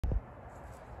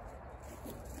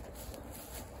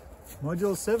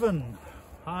Module 7,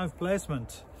 hive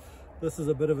placement. This is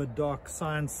a bit of a dark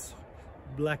science,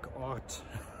 black art.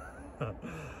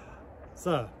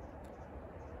 So,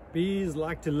 bees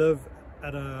like to live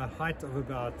at a height of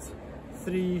about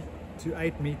 3 to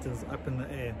 8 meters up in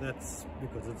the air. That's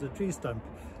because it's a tree stump.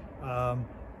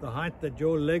 The height that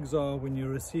your legs are when you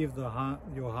receive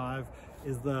your hive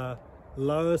is the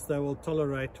lowest they will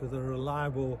tolerate with a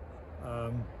reliable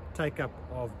take-up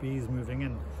of bees moving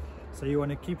in. So you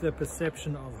want to keep the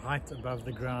perception of height above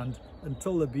the ground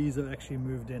until the bees have actually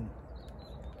moved in.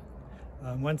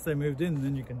 Once they moved in,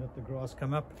 then you can let the grass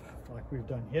come up like we've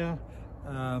done here.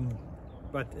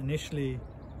 But initially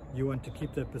you want to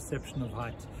keep the perception of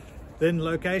height. Then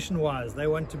location wise, they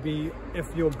want to be,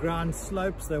 if your ground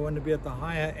slopes, they want to be at the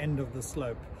higher end of the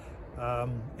slope.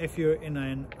 If you're in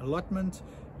an allotment,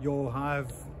 your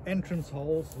hive entrance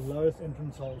holes, the lowest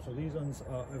entrance holes, so these ones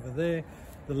are over there,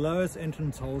 the lowest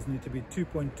entrance holes need to be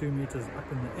 2.2 meters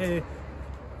up in the air.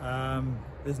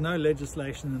 There's no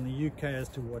legislation in the UK as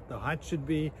to what the height should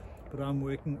be, but I'm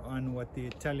working on what the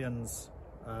Italians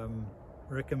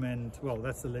recommend. Well,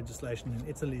 that's the legislation in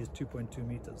Italy, is 2.2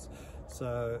 meters.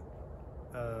 So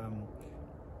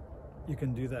you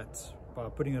can do that by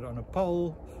putting it on a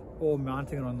pole or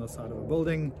mounting it on the side of a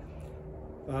building.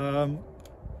 The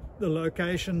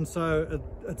location, so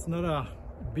it's not a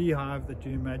beehive that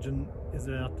you imagine is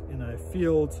out in a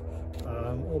field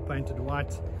all painted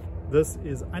white. This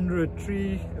is under a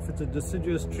tree. If it's a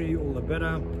deciduous tree, all the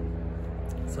better.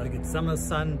 So you get summer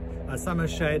sun, summer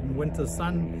shade and winter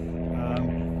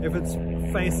sun. If it's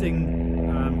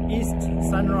facing east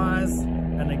sunrise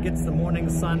and it gets the morning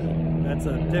sun, that's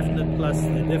a definite plus.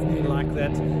 They definitely like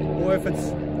that. Or if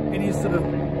it's any sort of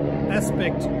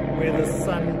aspect where the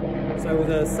sun, so with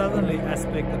a southerly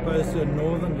aspect opposed to a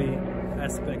northerly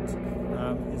aspect,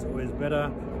 is always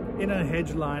better. In a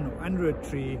hedge line or under a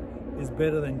tree is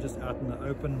better than just out in the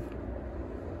open.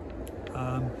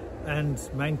 And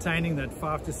maintaining that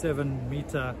 5 to 7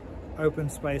 meter open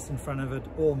space in front of it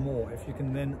or more. If you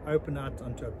can then open out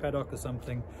onto a paddock or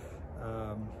something,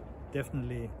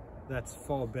 definitely that's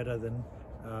far better than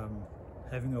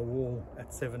having a wall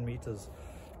at 7 meters.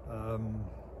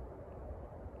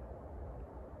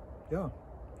 Yeah,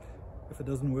 if it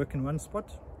doesn't work in one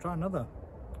spot, try another.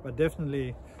 But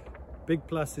definitely big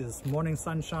plus is morning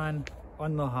sunshine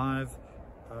on the hive,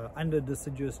 under a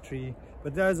deciduous tree.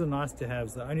 But those are nice to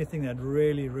have. The only thing that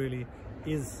really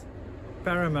is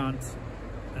paramount,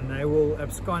 and they will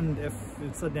abscond if you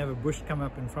suddenly have a bush come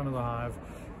up in front of the hive,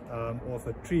 or if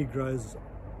a tree grows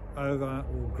over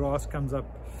or grass comes up.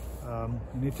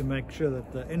 You need to make sure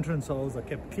that the entrance holes are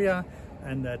kept clear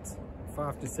and that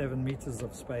 5 to 7 meters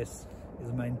of space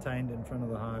is maintained in front of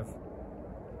the hive.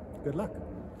 Good luck.